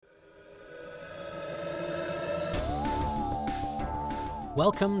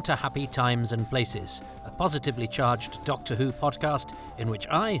Welcome to Happy Times and Places, a positively charged Doctor Who podcast in which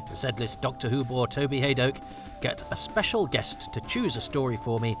I, Z-list Doctor Who bore Toby Haydoke, get a special guest to choose a story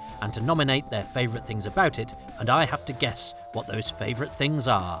for me and to nominate their favourite things about it, and I have to guess what those favourite things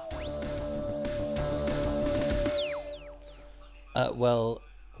are.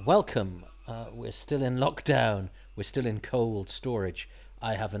 Welcome. We're still in lockdown. We're still in cold storage.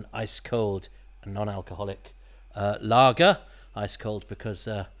 I have an ice-cold, non-alcoholic lager. Ice-cold because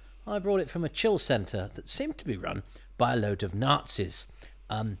I brought it from a chill centre that seemed to be run by a load of Nazis,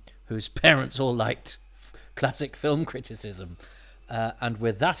 whose parents all liked classic film criticism. And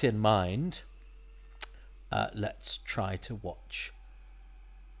with that in mind, let's try to watch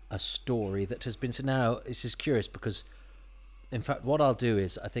a story that has been... So now, this is curious because, in fact, what I'll do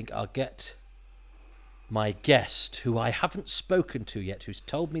is I think I'll get my guest, who I haven't spoken to yet, who's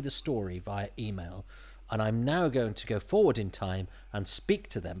told me the story via email, and I'm now going to go forward in time and speak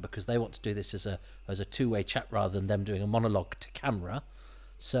to them because they want to do this as a two-way chat rather than them doing a monologue to camera.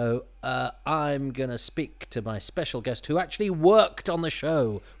 So I'm going to speak to my special guest who actually worked on the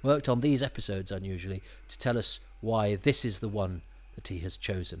show, worked on these episodes unusually, to tell us why this is the one that he has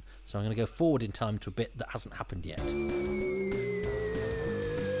chosen. So I'm going to go forward in time to a bit that hasn't happened yet.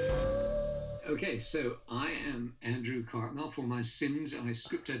 Okay, so I am Andrew Cartmel. For my sins, I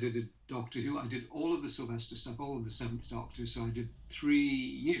script edited Doctor Who. I did all of the Sylvester stuff, all of the Seventh Doctor. So I did 3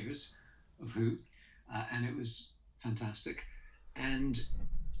 years of Who, and it was fantastic. And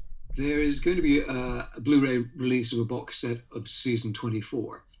there is going to be a Blu-ray release of a box set of season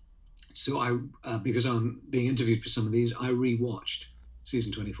 24. So I, because I'm being interviewed for some of these, I rewatched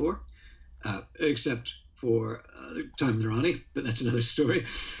season 24, except for Time Nirani, but that's another story.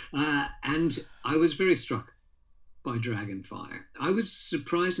 And I was very struck by Dragonfire. I was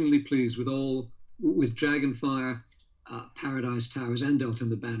surprisingly pleased with Dragonfire, Paradise Towers, and Delta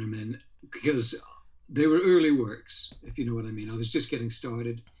and the Bannermen, because they were early works, if you know what I mean. I was just getting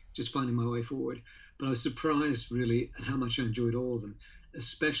started, just finding my way forward. But I was surprised, really, at how much I enjoyed all of them,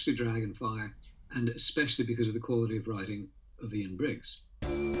 especially Dragonfire, and especially because of the quality of writing of Ian Briggs.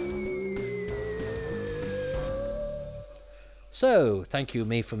 So, thank you,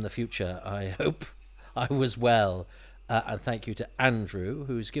 me from the future. I hope I was well. And thank you to Andrew,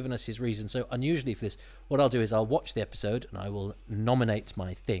 who's given us his reason. So, unusually for this, what I'll do is I'll watch the episode and I will nominate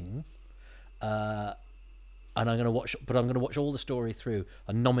my thing. And I'm going to watch all the story through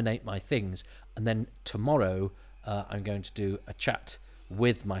and nominate my things. And then tomorrow, I'm going to do a chat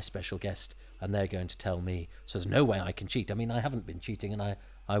with my special guest, and they're going to tell me. So there's no way I can cheat. I mean, I haven't been cheating, and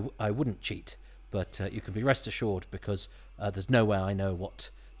I wouldn't cheat. But you can be rest assured because there's no way I know what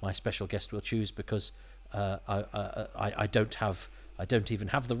my special guest will choose because I don't even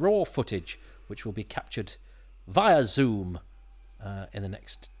have the raw footage, which will be captured via Zoom in the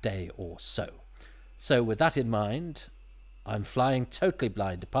next day or so. So with that in mind, I'm flying totally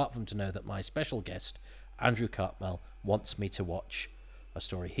blind, apart from to know that my special guest, Andrew Cartmel, wants me to watch a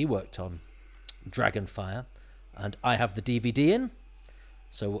story he worked on, Dragonfire, and I have the DVD in.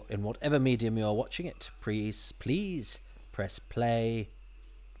 So in whatever medium you're watching it, please press play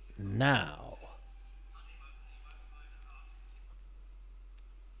now.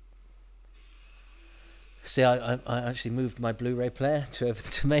 See, I actually moved my Blu-ray player to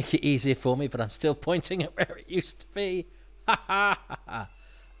make it easier for me, but I'm still pointing at where it used to be.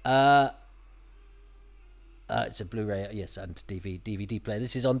 It's a Blu-ray, yes, and DVD player.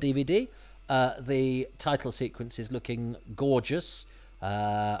 This is on DVD. The title sequence is looking gorgeous.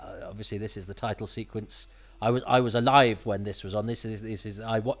 Obviously, this is the title sequence. I was alive when this was on. This is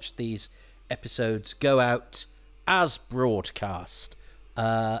I watched these episodes go out as broadcast,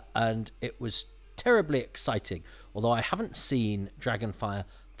 and it was terribly exciting. Although I haven't seen Dragonfire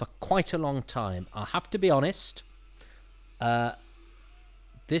for quite a long time, I have to be honest.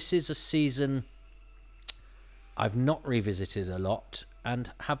 This is a season I've not revisited a lot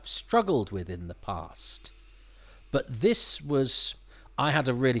and have struggled with in the past. But this was... I had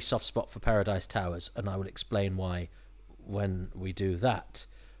a really soft spot for Paradise Towers, and I will explain why when we do that.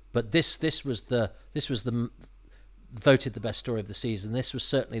 But this was the voted the best story of the season. This was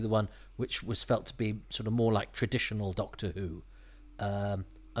certainly the one which was felt to be sort of more like traditional Doctor Who. And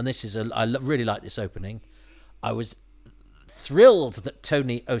this is I really like this opening. I was thrilled that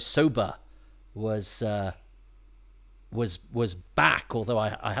Tony Osoba was back, although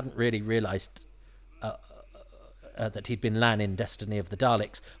I hadn't really realised that he'd been Lan in Destiny of the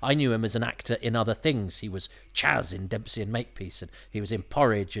Daleks. I knew him as an actor in other things. He was Chaz in Dempsey and Makepeace, and he was in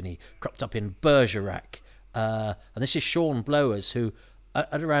Porridge, and he cropped up in Bergerac. And this is Sean Blowers, who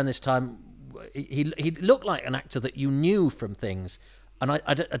at around this time he looked like an actor that you knew from things, and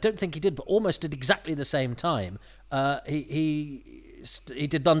I don't think he did, but almost at exactly the same time, he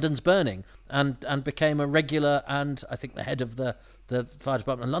did London's Burning and became a regular, and I think the head of the fire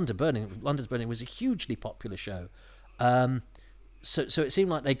department. And London's Burning was a hugely popular show. So it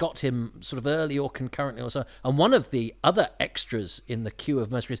seemed like they got him sort of early or concurrently or so. And one of the other extras in the queue of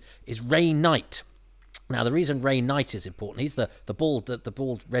mercenaries is Ray Knight. Now, the reason Ray Knight is important, he's the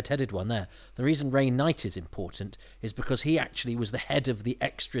bald red-headed one there. The reason Ray Knight is important is because he actually was the head of the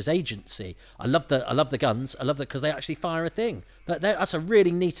extras agency. I love the guns. I love that because they actually fire a thing. That's a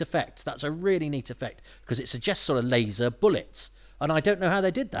really neat effect. That's a really neat effect because it suggests sort of laser bullets. And I don't know how they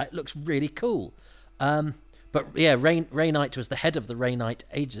did that. It looks really cool. But yeah, Ray Knight was the head of the Ray Knight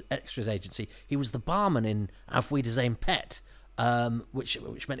Extras Agency. He was the barman in Auf Wiedersehen Pet, which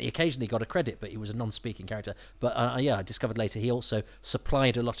meant he occasionally got a credit, but he was a non-speaking character. But I discovered later he also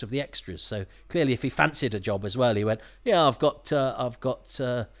supplied a lot of the extras. So clearly, if he fancied a job as well, he went, "Yeah, I've got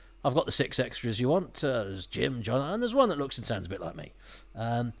the 6 extras you want. There's Jim, John, and there's one that looks and sounds a bit like me."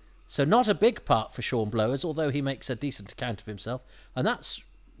 So not a big part for Sean Blowers, although he makes a decent account of himself, and that's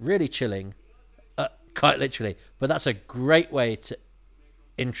really chilling. Quite literally, but that's a great way to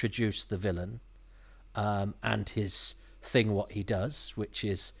introduce the villain and his thing, what he does, which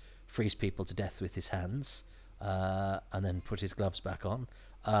is freeze people to death with his hands and then put his gloves back on.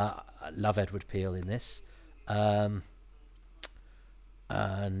 I love Edward Peel in this, and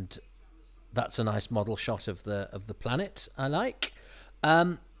that's a nice model shot of the planet. I like.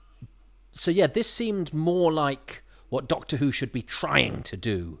 So yeah, this seemed more like what Doctor Who should be trying to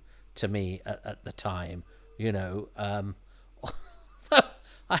do to me at the time, so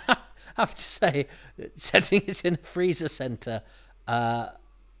I have to say, setting it in a freezer centre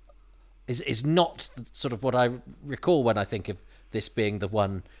is not sort of what I recall when I think of this being the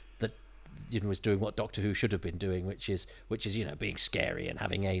one that was doing what Doctor Who should have been doing, which is being scary and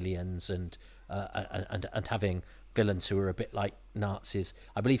having aliens and having villains who are a bit like Nazis.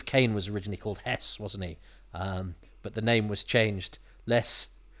 I believe Kane was originally called Hess, wasn't he? But the name was changed.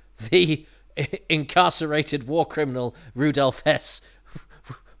 The incarcerated war criminal Rudolf Hess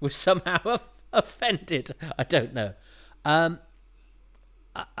was somehow offended. I don't know. And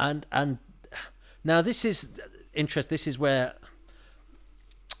now this is interest. This is where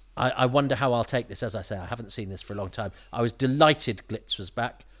I wonder how I'll take this. As I say, I haven't seen this for a long time. I was delighted Glitz was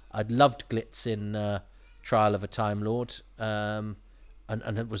back. I'd loved Glitz in Trial of a Time Lord, and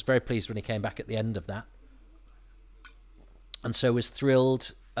was very pleased when he came back at the end of that. And so was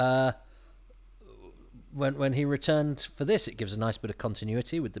thrilled when he returned for this. It gives a nice bit of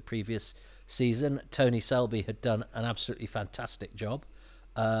continuity with the previous season. Tony Selby had done an absolutely fantastic job,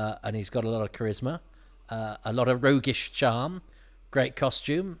 and he's got a lot of charisma, a lot of roguish charm, great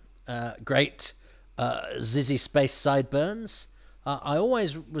costume, great zizzy space sideburns. I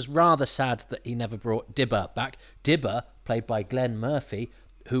always was rather sad that he never brought Dibber back. Dibber, played by Glenn Murphy,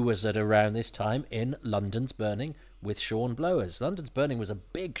 who was at around this time in London's Burning with Sean Blowers. London's Burning was a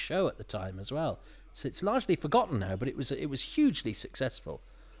big show at the time as well. So it's largely forgotten now, but it was hugely successful.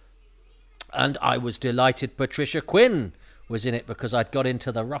 And I was delighted Patricia Quinn was in it because I'd got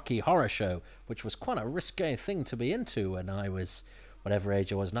into the Rocky Horror Show, which was quite a risque thing to be into when I was, whatever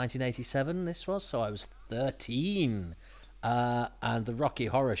age I was, 1987 this was, so I was 13. And the Rocky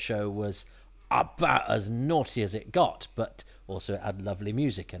Horror Show was about as naughty as it got, but also it had lovely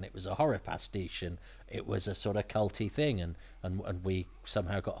music, and it was a horror pastiche, and it was a sort of culty thing, and we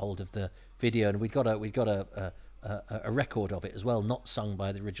somehow got hold of the video, and we'd got a record of it as well, not sung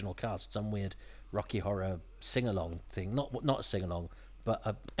by the original cast, some weird Rocky Horror sing-along thing, not a sing-along,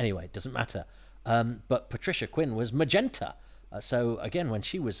 but anyway, it doesn't matter. But Patricia Quinn was Magenta, so again, when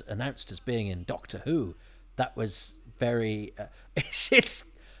she was announced as being in Doctor Who, that was very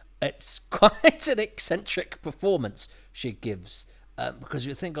it's quite an eccentric performance she gives, because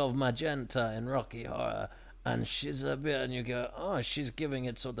you think of Magenta in Rocky Horror, and she's a bit, and you go, oh, she's giving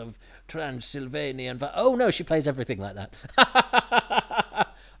it sort of Transylvanian. Oh no, she plays everything like that.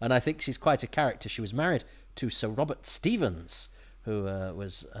 And I think she's quite a character. She was married to Sir Robert Stevens, who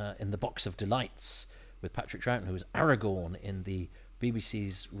was in The Box of Delights with Patrick Troughton, who was Aragorn in the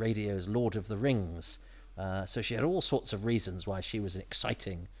BBC's radio's Lord of the Rings. So she had all sorts of reasons why she was an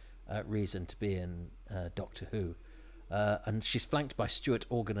exciting reason to be in Doctor Who. And she's flanked by Stuart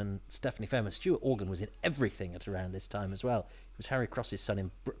Organ and Stephanie Fairman. Stuart Organ was in everything at around this time as well. He was Harry Cross's son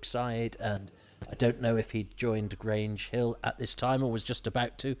in Brookside, and I don't know if he joined Grange Hill at this time or was just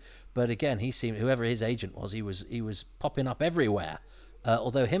about to, but again, he seemed, whoever his agent was, he was popping up everywhere.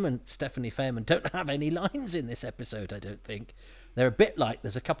 Although him and Stephanie Fairman don't have any lines in this episode, I don't think. They're a bit like,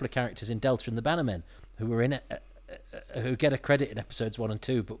 there's a couple of characters in Delta and the Bannermen who were in who get a credit in episodes 1 and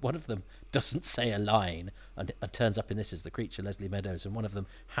 2, but one of them doesn't say a line, and turns up in This Is the Creature, Leslie Meadows, and one of them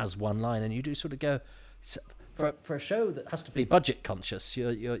has one line, and you do sort of go, for a show that has to be budget conscious,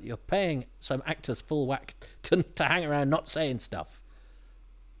 you're paying some actors full whack to hang around not saying stuff.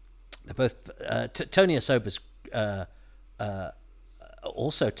 They're both Tony Asoba's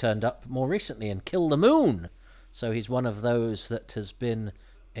also turned up more recently in Kill the Moon, so he's one of those that has been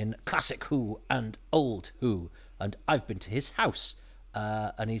in classic Who and old Who, and I've been to his house,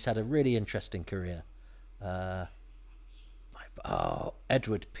 and he's had a really interesting career.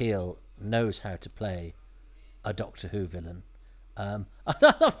 Edward Peel knows how to play a Doctor Who villain. I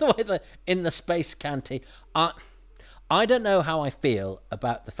love the way that in the space canteen, I don't know how I feel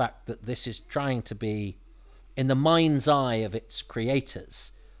about the fact that this is trying to be, in the mind's eye of its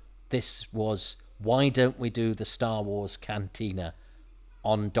creators, this was, why don't we do the Star Wars cantina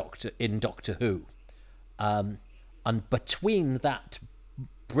in Doctor Who? And between that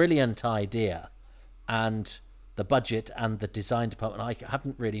brilliant idea and the budget and the design department, I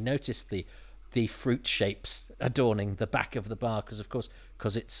haven't really noticed the fruit shapes adorning the back of the bar,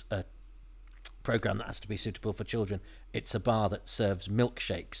 because it's a program that has to be suitable for children. It's a bar that serves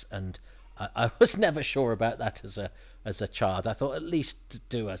milkshakes, and I was never sure about that as a child. I thought at least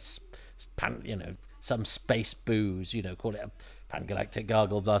do some space booze, call it a Pangalactic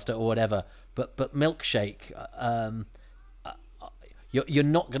Gargle Blaster or whatever. But milkshake, you're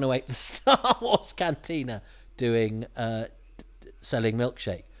not going to ape the Star Wars cantina doing selling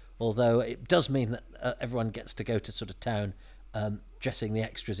milkshake. Although it does mean that everyone gets to go to sort of town, dressing the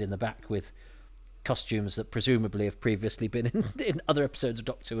extras in the back with costumes that presumably have previously been in other episodes of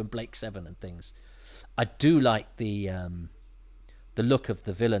Doctor Who and Blake 7 and things. I do like the look of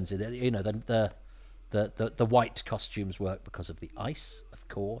the villains. The white costumes work because of the ice, of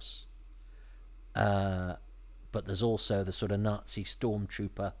course. But there's also the sort of Nazi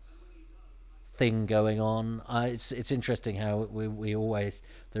stormtrooper thing going on. It's interesting how we always,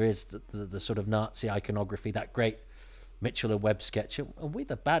 there is the sort of Nazi iconography, that great Mitchell and Webb sketch. Are we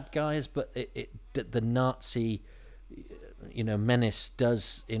the bad guys? But the Nazi, menace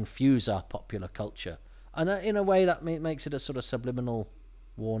does infuse our popular culture, and in a way that makes it a sort of subliminal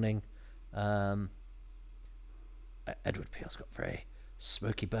warning. Edward Peel's got very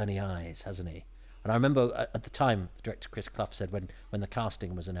smoky, burny eyes, hasn't he? And I remember at the time, the director Chris Clough said when the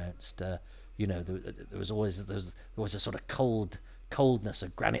casting was announced, there was always a sort of coldness, a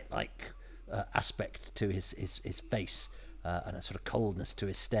granite-like aspect to his face, and a sort of coldness to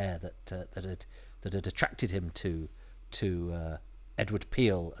his stare that had attracted him to Edward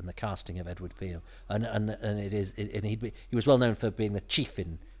Peel and the casting of Edward Peel, and he was well known for being the chief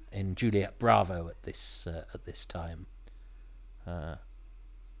in Juliet Bravo at this time.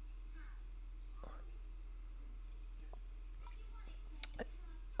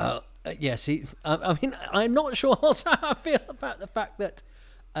 Yes, I mean, I'm not sure also how I feel about the fact that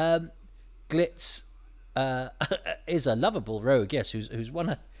Glitz is a lovable rogue, yes, who's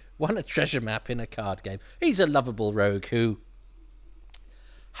won a treasure map in a card game. He's a lovable rogue who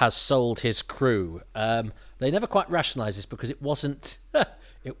has sold his crew. They never quite rationalise this because it wasn't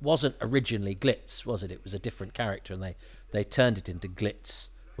originally Glitz, was it? It was a different character, and they turned it into Glitz,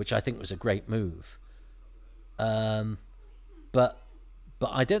 which I think was a great move. But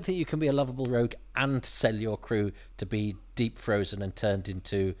I don't think you can be a lovable rogue and sell your crew to be deep frozen and turned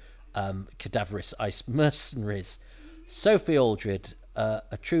into cadaverous ice mercenaries. Sophie Aldred,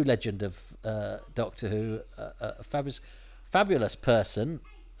 a true legend of Doctor Who, a fabulous person,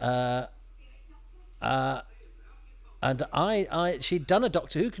 and she'd done a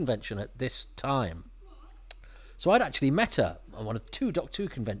Doctor Who convention at this time. So I'd actually met her on one of 2 Doctor Who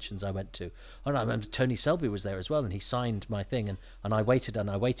conventions I went to. And I remember Tony Selby was there as well, and he signed my thing, and I waited,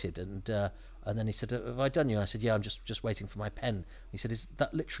 and then he said, "Have I done you?" And I said, "Yeah, I'm just waiting for my pen." He said, "Is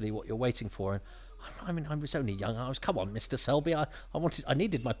that literally what you're waiting for?" And I mean, I was only young. I was, "Come on, Mr. Selby, I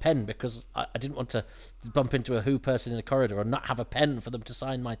needed my pen because I didn't want to bump into a Who person in the corridor and not have a pen for them to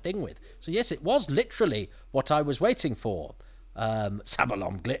sign my thing with." So yes, it was literally what I was waiting for.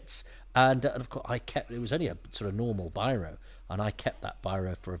 Sabalom Glitz. And of course, it was only a sort of normal biro, and I kept that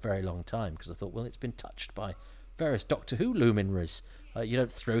biro for a very long time because I thought, well, it's been touched by various Doctor Who luminaries. You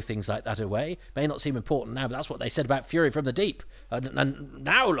don't throw things like that away. May not seem important now, but that's what they said about Fury from the Deep. And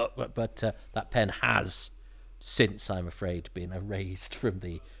now look, but that pen has since, I'm afraid, been erased from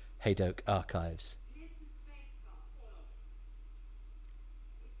the Haydock archives.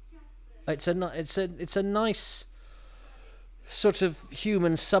 It's a nice sort of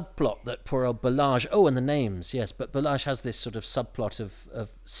human subplot that poor old Balaj. And the names, yes, but Balaj has this sort of subplot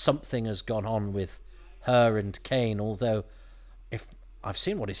of something has gone on with her and Kane. Although, if I've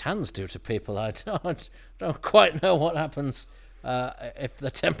seen what his hands do to people, I don't quite know what happens if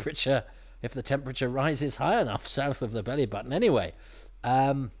the temperature rises high enough south of the belly button. Anyway,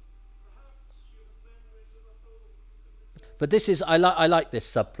 but this is I like this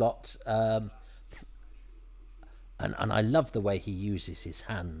subplot, and I love the way he uses his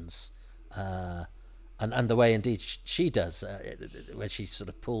hands, and the way indeed she does, where she sort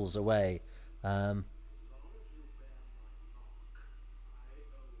of pulls away.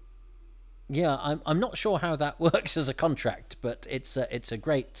 Yeah, I'm not sure how that works as a contract, but it's a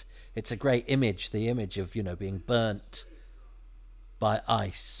great image. The image of being burnt by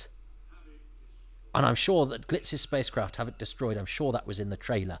ice, and I'm sure that Glitz's spacecraft have it destroyed. I'm sure that was in the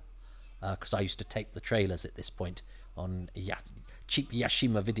trailer, because I used to tape the trailers at this point on cheap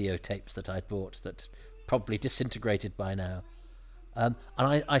Yashima videotapes that I'd bought that probably disintegrated by now. And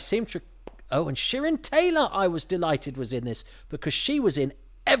I seem to... Oh, and Shirin Taylor, I was delighted, was in this, because she was in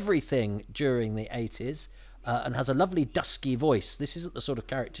everything during the 80s, and has a lovely dusky voice. This isn't the sort of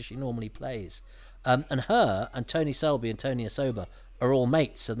character she normally plays. And her and Tony Selby and Tony Asoba are all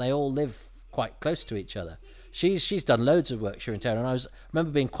mates, and they all live quite close to each other. She's done loads of work, Shirin Taylor, and I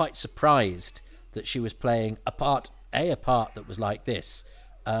remember being quite surprised that she was playing a part that was like this,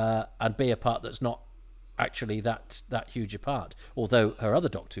 and B, a part that's not actually that huge a part. Although her other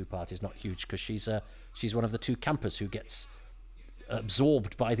Doctor Who part is not huge, because she's one of the two campers who gets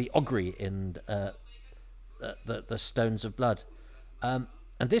absorbed by the Ogre in the Stones of Blood. And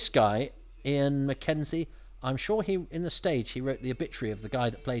this guy, Ian Mackenzie, I'm sure in the stage he wrote the obituary of the guy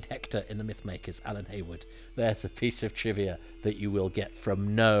that played Hector in The Mythmakers, Alan Hayward. There's a piece of trivia that you will get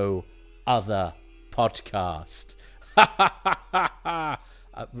from no other podcast. A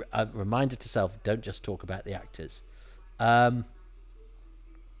reminder to self: don't just talk about the actors. Well,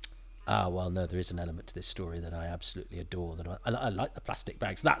 no, there is an element to this story that I absolutely adore. That I like the plastic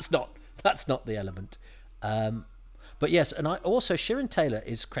bags. That's not the element. But yes, and Shirin Taylor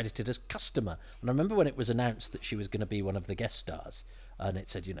is credited as customer. And I remember when it was announced that she was going to be one of the guest stars, and it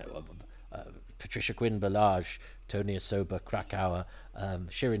said, Patricia Quinn, Balaj, Tony Asoba, Krakauer,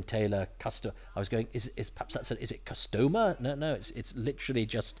 Shirin Taylor, customer. I was going, is it customer? No, it's literally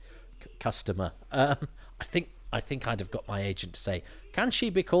just customer. I think I'd have got my agent to say, can she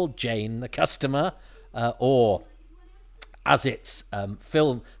be called Jane the customer, or as it's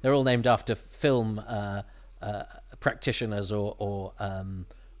film? They're all named after film practitioners or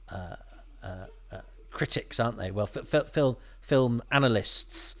critics, aren't they? Well, film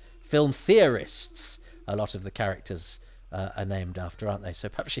analysts, film theorists. A lot of the characters are named after, aren't they? So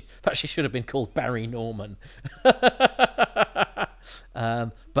perhaps she should have been called Barry Norman. But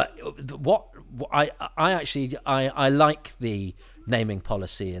what I like the naming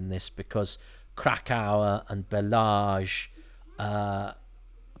policy in this, because Krakauer and Belage,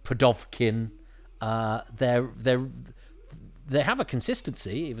 Podovkin, they have a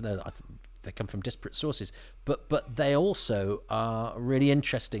consistency, even though they come from disparate sources. But they also are really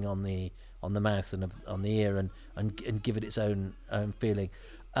interesting on the mouth and on the ear, and give it its own feeling.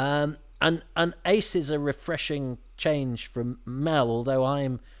 And Ace is a refreshing change from Mel, although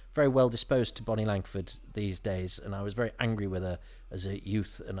I'm very well disposed to Bonnie Langford these days, and I was very angry with her as a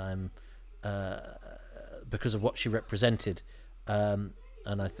youth, and I'm because of what she represented. And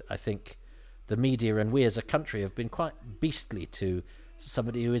I think the media and we as a country have been quite beastly to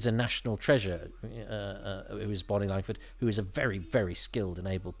somebody who is a national treasure, who is Bonnie Langford, who is a very, very skilled and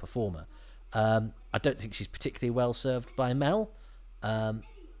able performer. I don't think she's particularly well served by Mel, and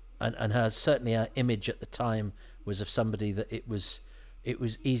certainly her image at the time was of somebody that it was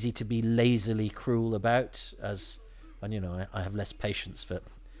easy to be lazily cruel about. I have less patience for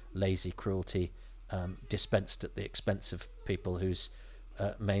lazy cruelty dispensed at the expense of people whose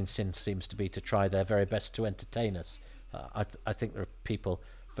main sin seems to be to try their very best to entertain us. I think there are people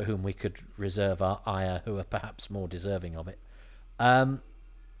for whom we could reserve our ire who are perhaps more deserving of it. And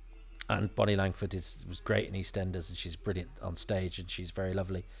Bonnie Langford was great in EastEnders, and she's brilliant on stage, and she's very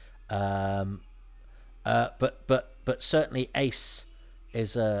lovely. But certainly Ace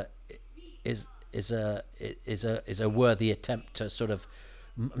is a worthy attempt to sort of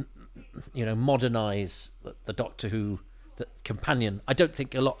modernize the Doctor Who companion. I don't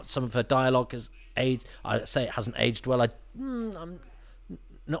think some of her dialogue has aged. I say it hasn't aged well. I'm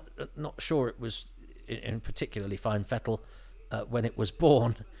not sure it was in particularly fine fettle when it was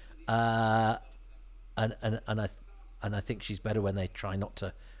born, and I think she's better when they try not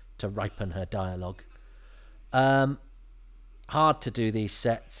to ripen her dialogue. Hard to do these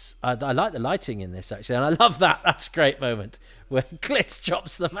sets. I like the lighting in this, actually, and I love that. That's a great moment where Glitz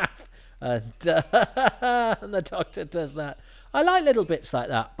chops the map and, and the Doctor does that. I like little bits like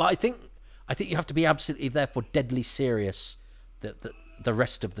that, but I think you have to be absolutely therefore deadly serious the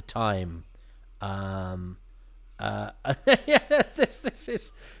rest of the time. Yeah, this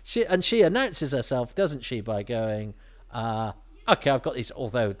is she announces herself, doesn't she, by going, okay, I've got these.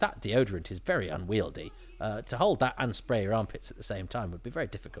 Although that deodorant is very unwieldy, to hold that and spray your armpits at the same time would be very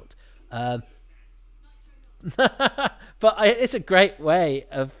difficult. But it's a great way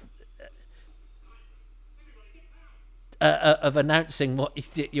of announcing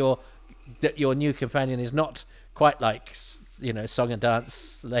that your new companion is not quite like, song and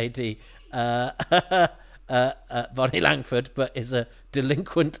dance lady Bonnie Langford, but is a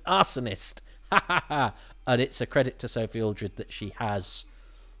delinquent arsonist. And it's a credit to Sophie Aldred that she has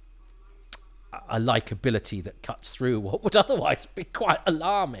a likability that cuts through what would otherwise be quite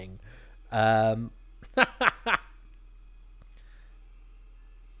alarming. And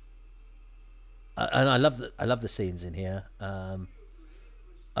I love the scenes in here,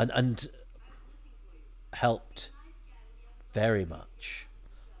 and helped very much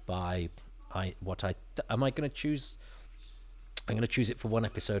by am I going to choose? I'm going to choose it for one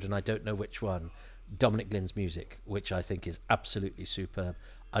episode, and I don't know which one. Dominic Glynn's music, which I think is absolutely superb.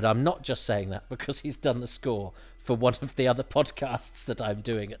 And I'm not just saying that because he's done the score for one of the other podcasts that I'm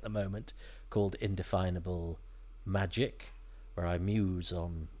doing at the moment called Indefinable Magic, where I muse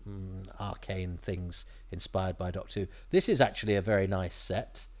on arcane things inspired by Doctor Who. This is actually a very nice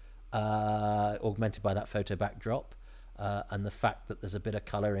set, augmented by that photo backdrop, and the fact that there's a bit of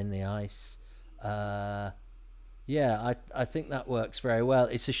colour in the ice. Yeah, I think that works very well.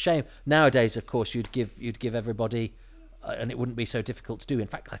 It's a shame nowadays, of course, you'd give everybody, and it wouldn't be so difficult to do. In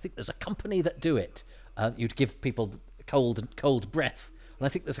fact, I think there's a company that do it. You'd give people cold breath, and I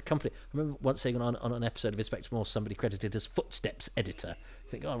think there's a company. I remember once seeing on an episode of Inspector Morse somebody credited as Footsteps editor. I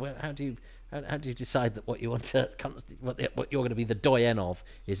think, well, how do you decide that what you want to what you're going to be the doyen of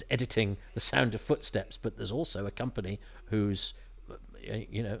is editing the sound of footsteps? But there's also a company whose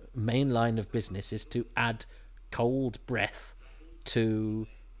main line of business is to add cold breath to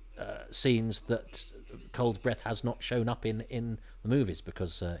scenes that cold breath has not shown up in the movies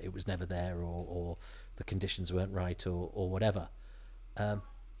because it was never there, or the conditions weren't right, or whatever.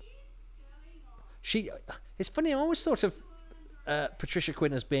 It's funny, I always thought of Patricia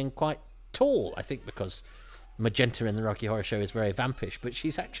Quinn as being quite tall, I think because Magenta in the Rocky Horror Show is very vampish, but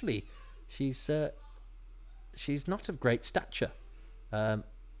she's not of great stature.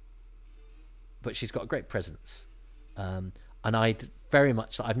 But she's got a great presence, and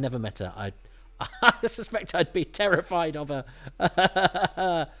I've never met her. I suspect I'd be terrified of her,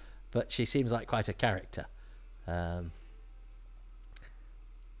 but she seems like quite a character. And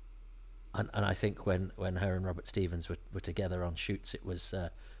I think when her and Robert Stevens were together on shoots, it was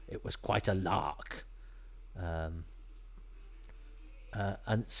quite a lark. And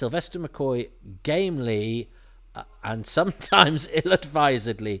Sylvester McCoy gamely and sometimes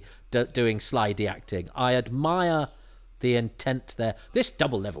ill-advisedly doing slidey acting. I admire the intent there. This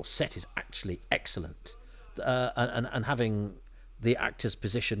double-level set is actually excellent, and having the actors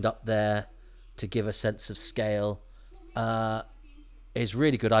positioned up there to give a sense of scale is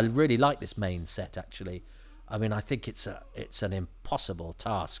really good. I really like this main set, actually. I mean, I think it's an impossible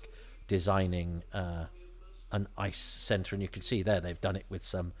task designing an ice centre, and you can see there they've done it with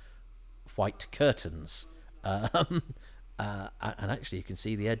some white curtains. And actually you can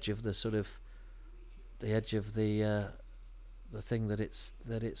see the edge of the thing that it's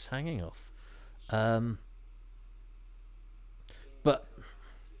hanging off. But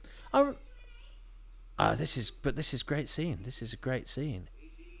this is great scene. This is a great scene.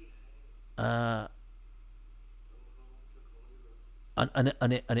 And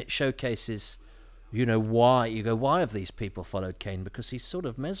it showcases, why have these people followed Kane? Because he's sort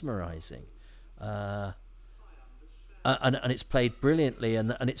of mesmerizing. And it's played brilliantly,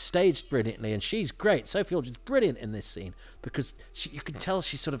 and it's staged brilliantly, and she's great. Sophie Aldred's brilliant in this scene because you can tell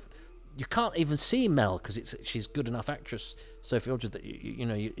she's sort of, you can't even see Mel because she's good enough actress, Sophie Aldred, that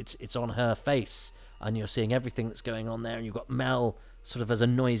it's on her face, and you're seeing everything that's going on there, and you've got Mel sort of as a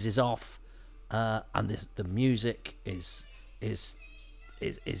noise is off, and the music is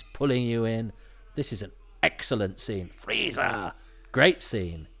pulling you in. This is an excellent scene. Freezer, great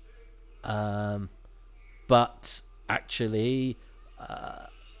scene, but. Actually,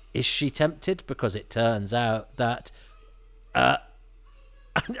 is she tempted? Because it turns out that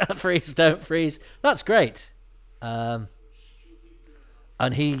freeze, don't freeze. That's great, and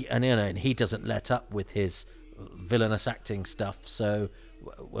he doesn't let up with his villainous acting stuff. So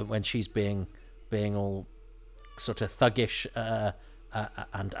when she's being all sort of thuggish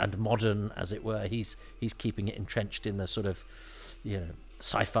and modern, as it were. He's keeping it entrenched in the sort of,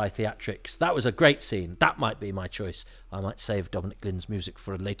 sci-fi theatrics. That was a great scene. That might be my choice. I might save Dominic Glynn's music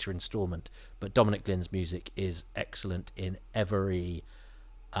for a later instalment, but Dominic Glynn's music is excellent in every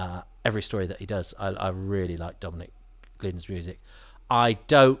story that he does. I really like Dominic Glynn's music. I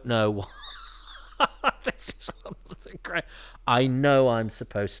don't know this is one of the great. I know I'm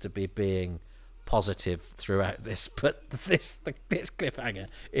supposed to be being positive throughout this, but this cliffhanger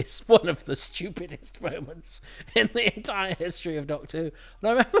is one of the stupidest moments in the entire history of Doctor Who. And I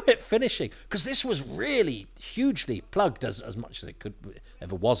remember it finishing, because this was really hugely plugged, as much as it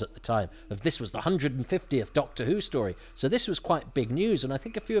ever was at the time, of this was the 150th Doctor Who story. So this was quite big news, and I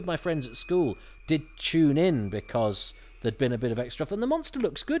think a few of my friends at school did tune in because there'd been a bit of extra stuff. And the monster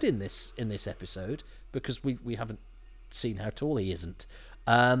looks good in this episode, because we haven't seen how tall he isn't.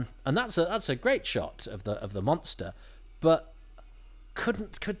 And that's a great shot of the monster, but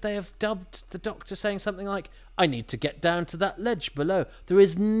could they have dubbed the Doctor saying something like, "I need to get down to that ledge below"? There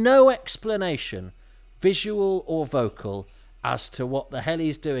is no explanation, visual or vocal, as to what the hell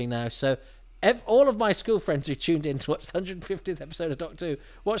he's doing now. So all of my school friends who tuned in to watch the 150th episode of Doctor Who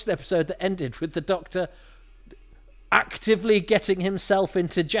watched the episode that ended with the Doctor actively getting himself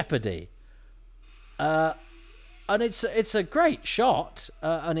into jeopardy. And it's a great shot,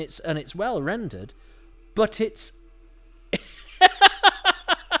 and it's well rendered, but it's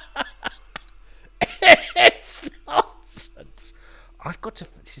it's nonsense.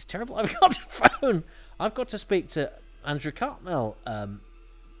 This is terrible. I've got to phone. I've got to speak to Andrew Cartmel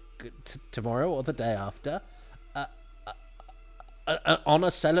tomorrow or the day after on a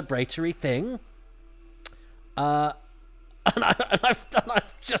celebratory thing. And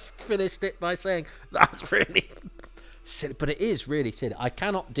I've just finished it by saying that's really silly, but it is really silly. I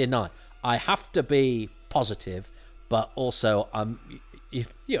cannot deny. I have to be positive, but also I'm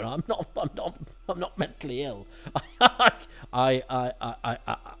not mentally ill. I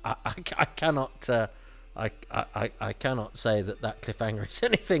cannot I cannot say that cliffhanger is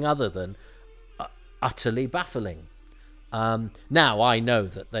anything other than utterly baffling. Now I know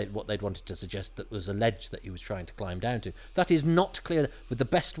that what they'd wanted to suggest that was a ledge that he was trying to climb down to. That is not clear. With the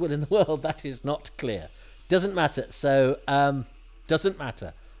best will in the world, that is not clear. Doesn't matter. So doesn't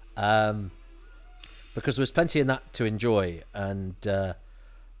matter, because there was plenty in that to enjoy, and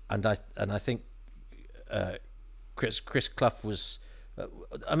I think Chris Clough was.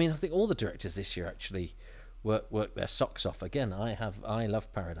 I think all the directors this year actually work their socks off. Again, I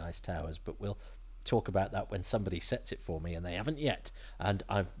love Paradise Towers, but we'll talk about that when somebody sets it for me, and they haven't yet. And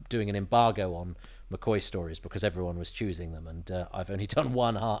I'm doing an embargo on McCoy stories because everyone was choosing them, and I've only done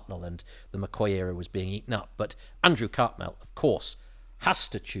one Hartnell, and the McCoy era was being eaten up. But Andrew Cartmel, of course, has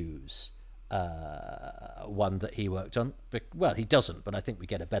to choose one that he worked on. Well, he doesn't, but I think we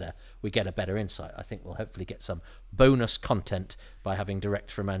get a better insight. I think we'll hopefully get some bonus content by having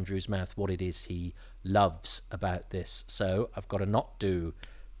direct from Andrew's mouth what it is he loves about this. So I've got to not do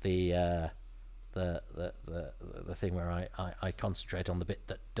the thing where I concentrate on the bit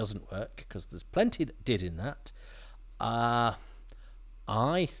that doesn't work, because there's plenty that did in that. I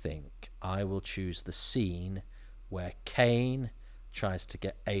think I will choose the scene where Kane tries to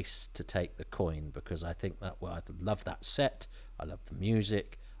get Ace to take the coin, because I think I love that set, I love the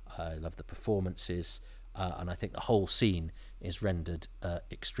music, I love the performances, and I think the whole scene is rendered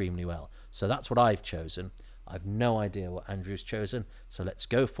extremely well. So that's what I've chosen. I've no idea what Andrew's chosen, so let's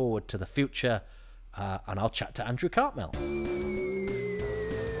go forward to the future, and I'll chat to Andrew Cartmel.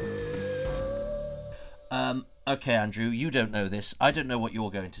 Okay, Andrew, you don't know this. I don't know what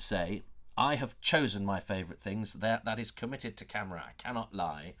you're going to say. I have chosen my favourite things. That is committed to camera. I cannot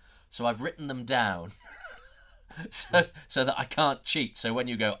lie. So I've written them down so that I can't cheat. So when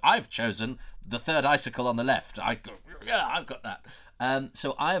you go, I've chosen the third icicle on the left, I go, yeah, I've got that.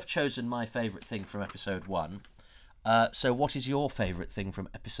 So I have chosen my favourite thing from episode 1. So what is your favourite thing from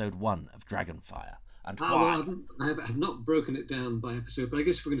episode 1 of Dragonfire? And why? Well, I have not broken it down by episode, but I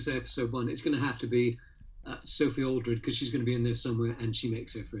guess if we're going to say episode 1, it's going to have to be Sophie Aldred, because she's going to be in there somewhere, and she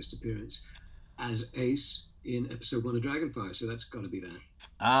makes her first appearance as Ace in episode 1 of Dragonfire, so that's got to be that.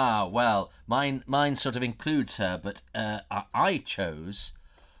 Ah, well, mine sort of includes her, but I chose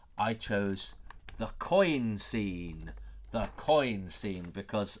the coin scene,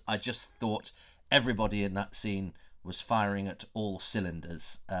 because I just thought everybody in that scene was firing at all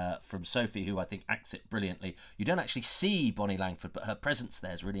cylinders, from Sophie, who I think acts it brilliantly. You don't actually see Bonnie Langford, but her presence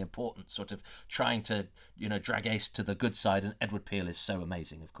there is really important, sort of trying to, drag Ace to the good side, and Edward Peel is so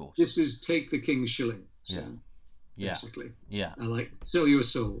amazing, of course. This is Take the King's Shilling scene, basically. Yeah. I like Sell Your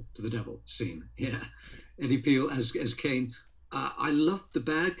Soul to the Devil scene, yeah. Eddie Peel as Kane. I loved the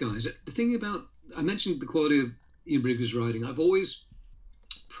bad guys. The thing about, I mentioned the quality of Ian Briggs' writing. I've always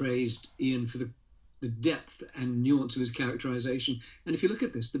praised Ian for the depth and nuance of his characterization. And if you look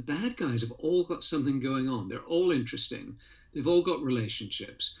at this, the bad guys have all got something going on. They're all interesting. They've all got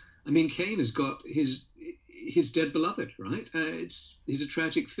relationships. I mean, Kane has got his dead beloved, right? He's a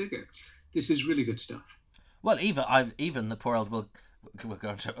tragic figure. This is really good stuff. Well, even the poor old will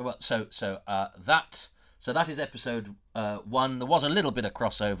go to. Well, so that is episode 1. There was a little bit of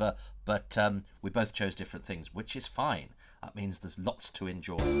crossover, but we both chose different things, which is fine. That means there's lots to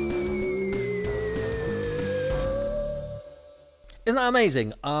enjoy. Isn't that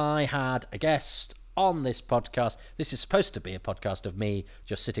amazing? I had a guest on this podcast. This is supposed to be a podcast of me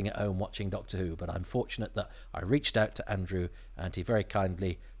just sitting at home watching Doctor Who, but I'm fortunate that I reached out to Andrew and he very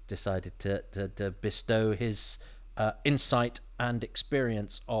kindly decided to bestow his insight and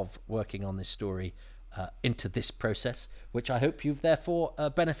experience of working on this story into this process, which I hope you've therefore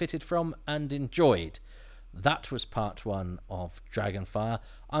benefited from and enjoyed. That was part 1 of Dragonfire.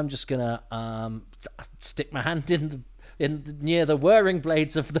 I'm just gonna stick my hand in near the whirring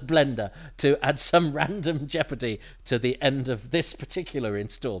blades of the blender to add some random jeopardy to the end of this particular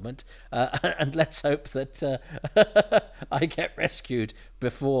instalment, and let's hope that I get rescued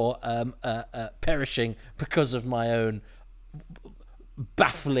before perishing because of my own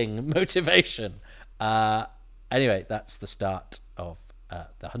baffling motivation. Anyway, that's the start of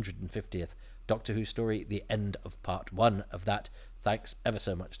the 150th Doctor Who story, the end of part 1 of that. Thanks ever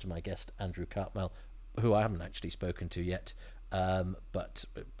so much to my guest, Andrew Cartmel, who I haven't actually spoken to yet, but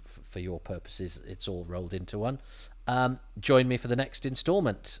for your purposes, it's all rolled into one. Join me for the next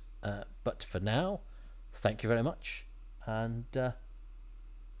instalment. But for now, thank you very much, and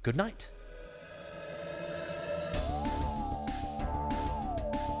good night.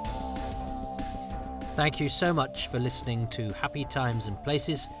 Thank you so much for listening to Happy Times and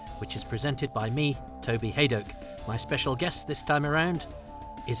Places, which is presented by me, Toby Haydock. My special guest this time around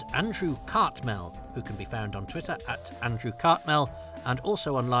is Andrew Cartmel, who can be found on Twitter at Andrew Cartmel and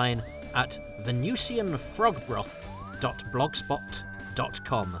also online at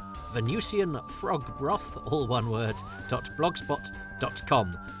venusianfrogbroth.blogspot.com. venusianfrogbroth, all one word,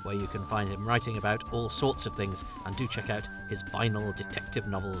 .blogspot.com, where you can find him writing about all sorts of things, and do check out his vinyl detective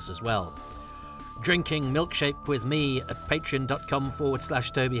novels as well. Drinking milkshake with me at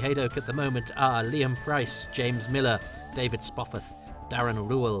patreon.com/Toby Haydock at the moment are Liam Price, James Miller, David Spofford, Darren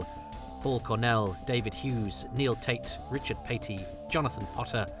Rule, Paul Cornell, David Hughes, Neil Tate, Richard Patey, Jonathan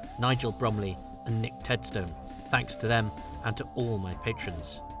Potter, Nigel Bromley and Nick Tedstone. Thanks to them and to all my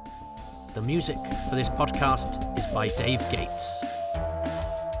patrons. The music for this podcast is by Dave Gates.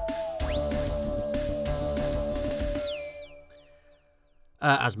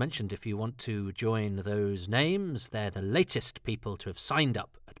 As mentioned, if you want to join those names, they're the latest people to have signed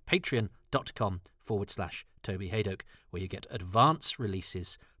up at patreon.com/Toby Haydock, where you get advance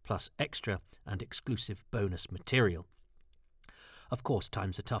releases plus extra and exclusive bonus material. Of course,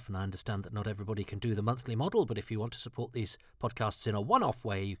 times are tough, and I understand that not everybody can do the monthly model, but if you want to support these podcasts in a one-off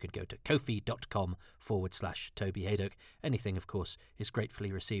way, you can go to ko-fi.com/Toby Haydock. Anything, of course, is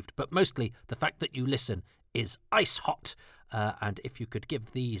gratefully received, but mostly the fact that you listen is ice hot. And if you could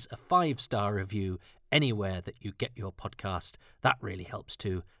give these a 5-star review anywhere that you get your podcast, that really helps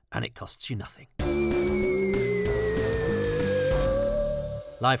too, and it costs you nothing.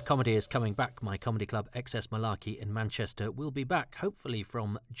 Live comedy is coming back. My comedy club, XS Malarkey in Manchester, will be back hopefully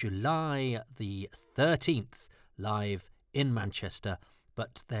from July the 13th, live in Manchester.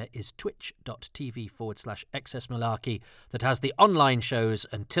 But there is twitch.tv/XS Malarkey that has the online shows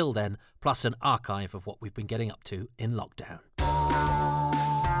until then, plus an archive of what we've been getting up to in lockdown.